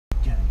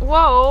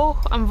Whoa,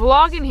 I'm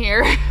vlogging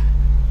here.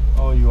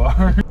 Oh, you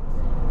are?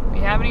 We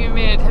haven't even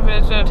made it 10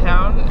 minutes out of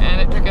town, and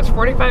it took us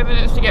 45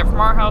 minutes to get from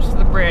our house to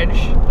the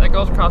bridge that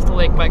goes across the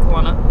lake by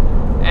Kelowna.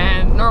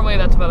 And normally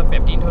that's about a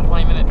 15 to a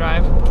 20 minute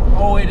drive.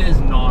 Oh, it is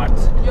not.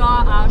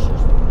 Yeah,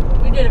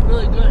 we did it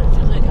really good. It's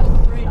just like a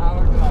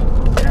 3-hour drive.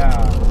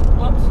 Yeah.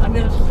 Whoops, I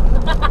missed.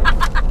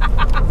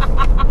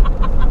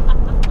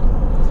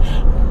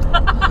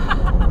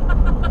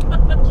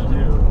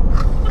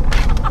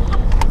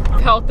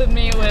 Pelted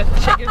me with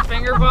chicken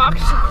finger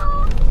box.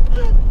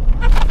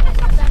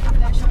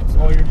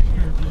 Oh, you're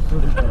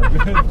pretty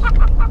bad.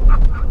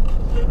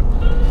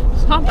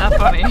 It's not that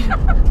funny. It's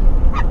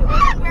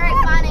not very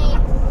funny,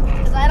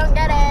 because I don't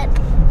get it.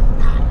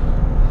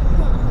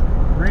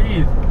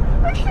 Breathe.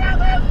 I can't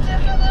have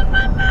chicken in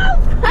my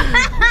mouth.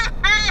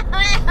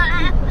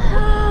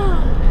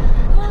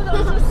 Oh,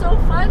 those are so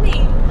funny.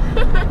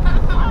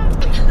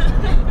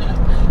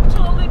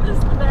 Totally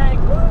missed the bag.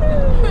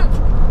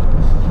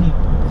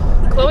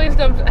 Chloe's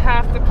dumped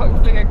half the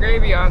thing of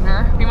gravy on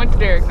her. We went to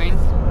Dairy Queen.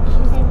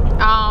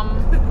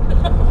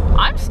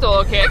 I'm still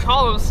okay.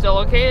 Colin's still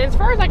okay. As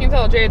far as I can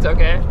tell, Jade's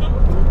okay.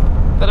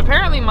 But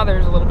apparently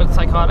Mother's a little bit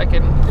psychotic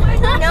and...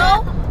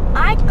 No,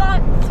 I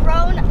got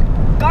thrown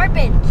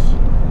garbage.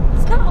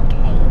 It's not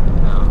okay.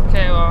 Oh,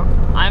 okay, well,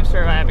 I'm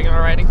surviving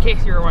alright, in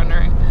case you were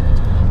wondering.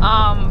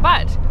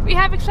 But we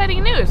have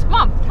exciting news.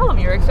 Mom, tell them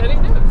your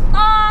exciting news.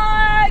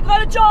 I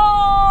got a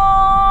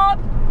job!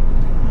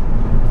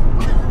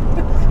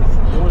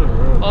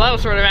 Well, that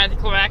was sort of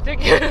anticlimactic.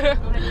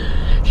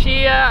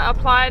 She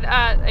applied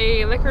at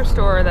a liquor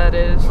store that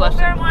is less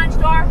Beer and wine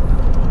store.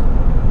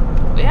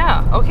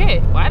 Yeah, okay.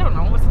 Well, I don't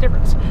know. What's the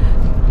difference?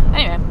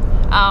 Anyway,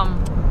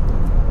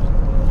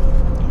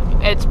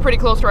 it's pretty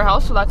close to our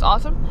house, so that's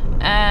awesome.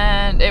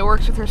 And it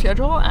works with her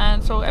schedule,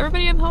 and so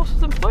everybody in the house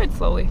is employed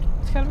slowly.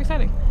 It's kind of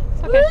exciting.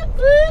 It's okay.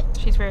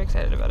 She's very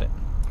excited about it.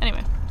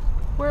 Anyway,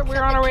 we're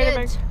on our way to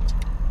kids.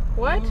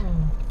 What?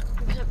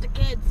 Except the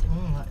kids.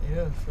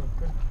 Yeah, so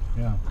good.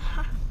 Yeah.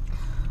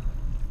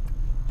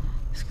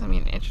 It's gonna be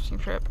an interesting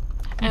trip.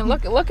 And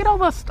look at all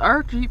this.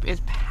 Our Jeep is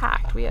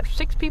packed. We have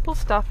 6 people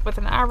stuffed with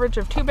an average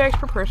of 2 bags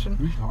per person.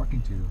 Who are you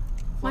talking to?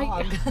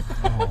 Mike.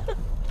 Oh.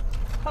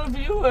 Our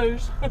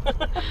viewers.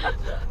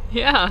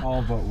 Yeah.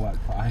 All but what,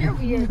 5? You're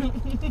weird.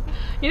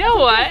 You know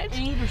what?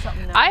 8 or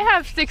something now. I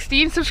have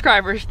 16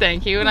 subscribers,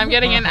 thank you, and I'm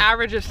getting an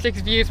average of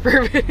 6 views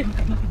per video.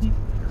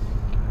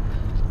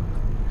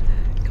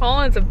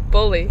 Colin's a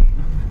bully.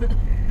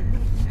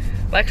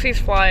 Lexi's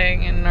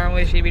flying, and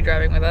normally she'd be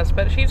driving with us,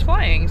 but she's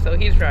flying, so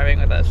he's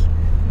driving with us.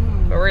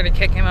 But we're gonna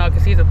kick him out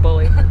because he's a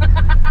bully. We're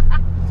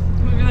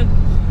gonna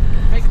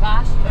make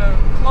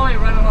Chloe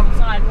run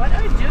alongside. What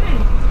are you doing?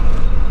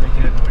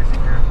 Making it noisy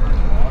here for a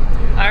vlog.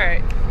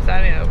 Alright,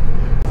 signing out.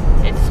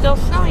 It's still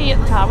snowy at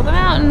the top of the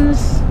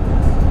mountains.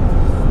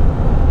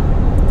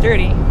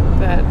 Dirty,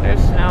 but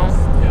there's snow.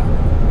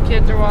 Yeah.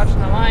 Kids are watching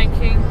The Lion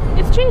King.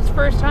 It's Jade's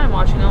first time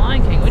watching The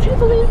Lion King. Would you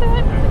believe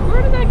that?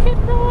 Where did that kid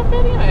grow up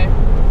anyway?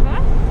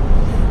 Huh?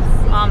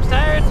 Mom's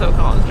tired, so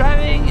Colin's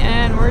driving,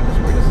 and we're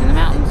just in the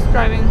mountains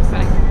driving,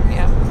 spinning.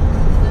 Yeah.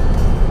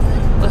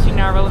 Listening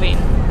to Avril Lavigne,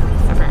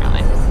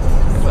 apparently.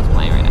 That's what's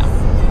playing right now.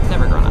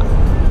 Never grown up.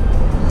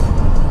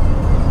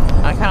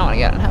 I kind of want to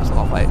get out and have some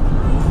little fight.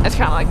 It's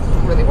kind of like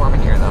really warm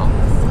in here though.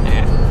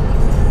 Yeah.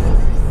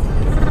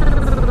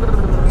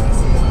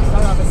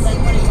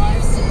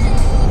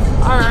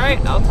 Alright,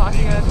 I'll talk to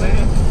you guys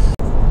later.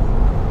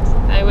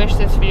 I wish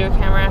this video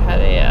camera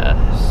had a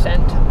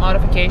scent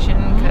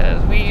modification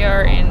because we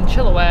are in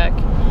Chilliwack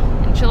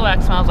and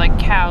Chilliwack smells like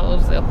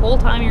cows the whole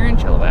time you're in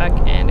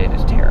Chilliwack and it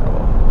is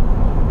terrible.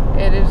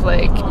 It is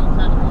like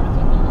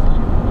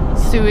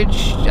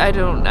sewage. I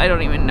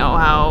don't even know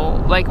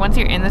how, like once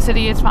you're in the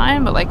city it's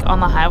fine, but like on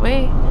the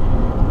highway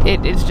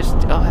it is just,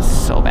 oh, it's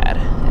so bad.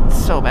 It's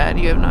so bad,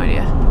 you have no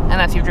idea.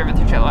 Unless you've driven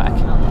through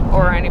Chilliwack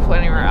or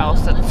anywhere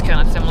else that's kind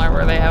of similar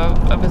where they have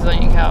a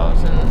bazillion cows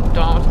and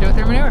don't know what to do with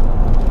their manure.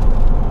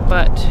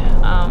 But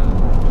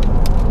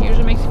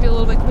usually makes you feel a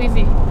little bit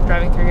queasy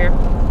driving through here.